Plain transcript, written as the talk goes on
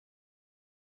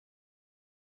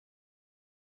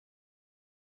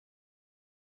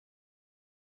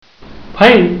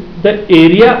Find the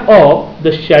area of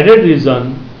the shaded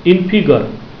region in figure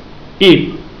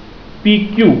if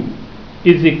PQ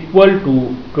is equal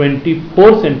to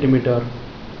 24 cm,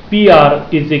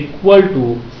 PR is equal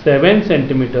to 7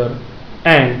 cm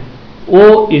and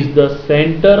O is the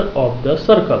center of the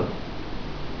circle.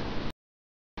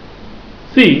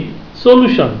 See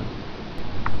solution.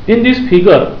 In this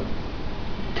figure,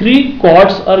 three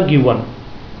chords are given: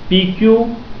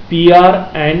 PQ, PR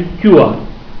and QR.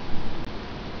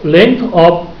 Length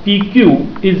of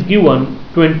PQ is given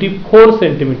 24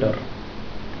 cm.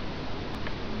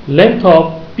 Length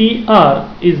of PR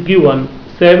is given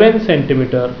 7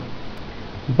 cm,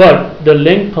 but the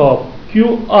length of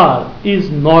QR is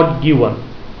not given,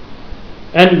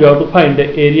 and we have to find the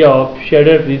area of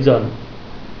shaded region.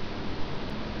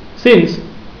 Since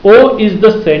O is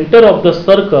the center of the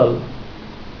circle,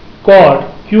 chord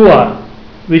QR,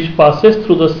 which passes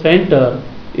through the center,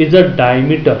 is a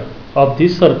diameter of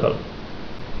this circle.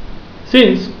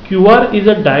 Since QR is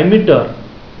a diameter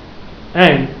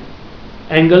and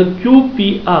angle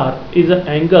QPR is an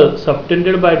angle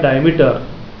subtended by diameter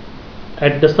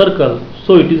at the circle,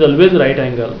 so it is always right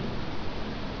angle.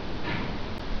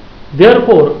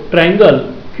 Therefore,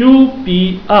 triangle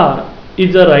QPR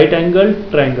is a right angle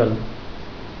triangle.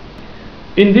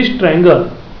 In this triangle,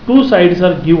 two sides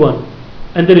are given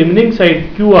and the remaining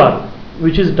side QR,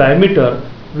 which is diameter,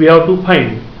 we have to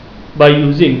find by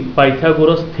using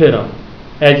Pythagoras Theorem,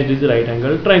 as it is a right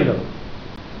angle triangle.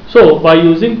 So by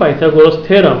using Pythagoras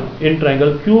Theorem in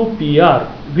triangle QPR,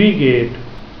 we get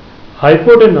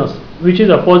hypotenuse, which is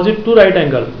opposite to right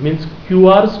angle, means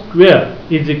QR square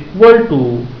is equal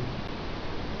to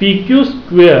PQ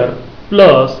square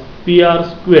plus PR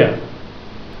square.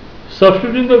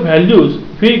 Substituting the values,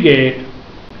 we get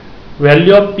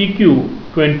value of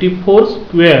PQ 24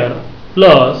 square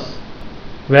plus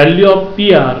value of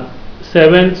PR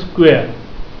 7 square.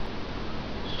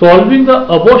 Solving the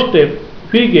above step,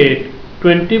 we get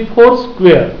 24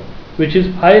 square, which is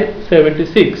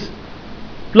 576,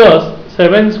 plus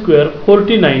 7 square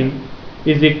 49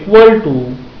 is equal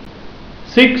to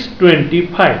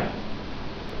 625,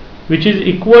 which is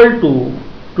equal to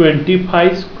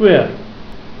 25 square.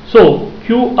 So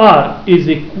QR is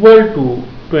equal to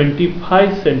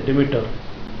 25 centimeter.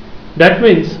 That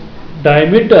means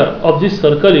diameter of this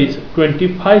circle is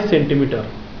 25 centimeter.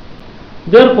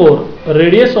 Therefore,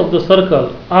 radius of the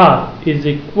circle R is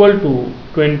equal to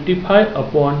 25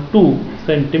 upon 2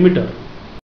 centimeter.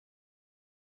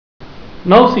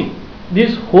 Now see,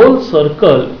 this whole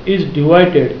circle is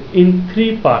divided in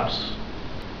three parts.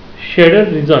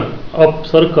 Shaded region of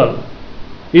circle,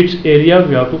 its area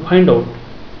we have to find out.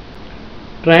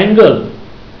 Triangle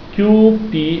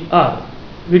QPR,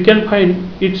 we can find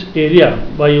its area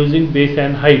by using base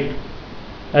and height,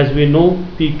 as we know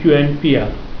PQ and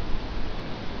PR.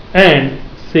 And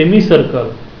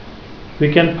semicircle,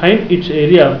 we can find its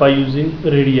area by using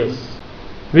radius.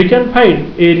 We can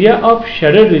find area of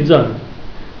shaded region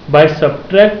by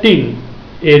subtracting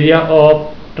area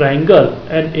of triangle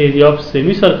and area of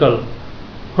semicircle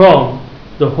from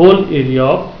the whole area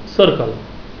of circle.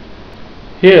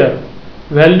 Here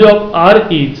value of R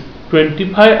is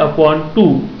 25 upon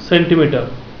 2 centimeter.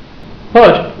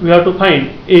 First we have to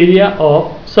find area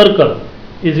of circle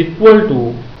is equal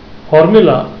to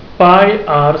formula pi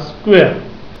r square,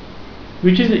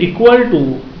 which is equal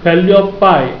to value of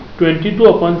pi 22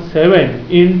 upon 7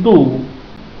 into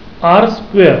r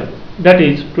square, that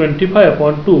is 25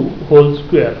 upon 2 whole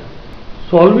square.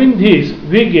 Solving this,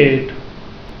 we get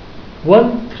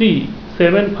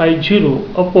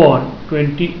 13750 upon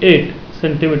 28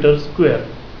 centimeter square.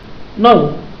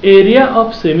 Now area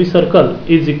of semicircle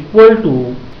is equal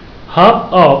to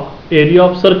half of area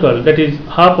of circle, that is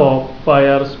half of pi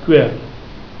r square,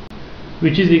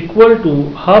 which is equal to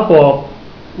half of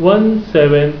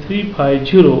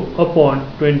 17350 upon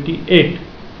 28,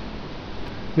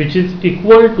 which is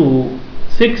equal to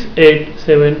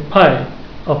 6875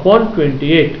 upon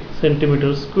 28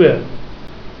 centimeter square.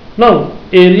 Now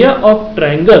area of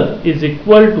triangle is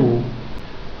equal to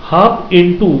half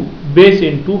into base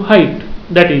into height,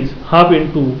 that is half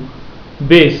into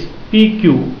base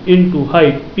PQ into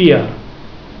height PR,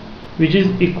 which is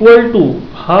equal to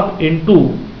half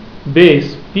into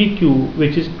base PQ,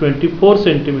 which is 24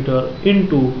 centimeter,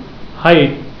 into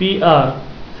height PR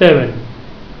 7,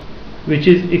 which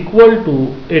is equal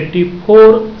to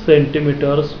 84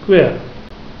 centimeter square.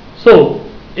 So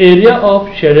area of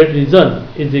shaded region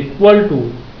is equal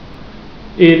to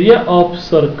area of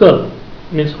circle,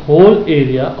 means whole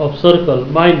area of circle,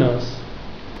 minus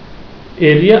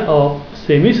area of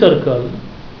semicircle,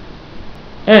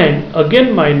 and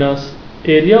again minus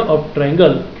area of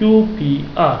triangle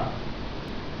QPR,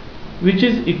 which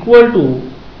is equal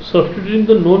to, substituting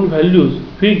the known values,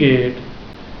 we get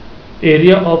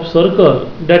area of circle,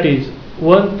 that is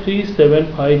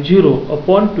 13750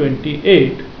 upon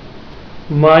 28,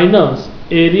 minus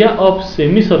area of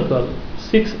semicircle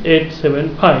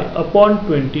 6875 upon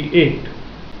 28,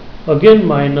 again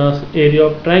minus area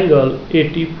of triangle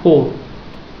 84.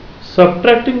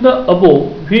 Subtracting the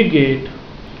above, we get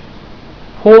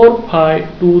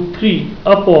 4523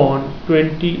 upon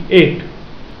 28,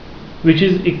 which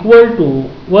is equal to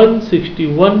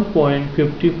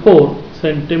 161.54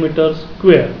 centimeters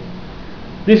square.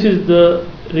 This is the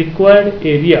required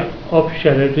area of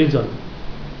shaded region.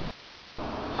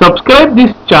 Subscribe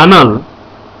this channel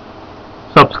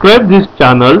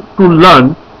to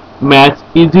learn maths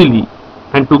easily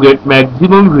and to get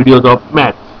maximum videos of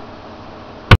maths.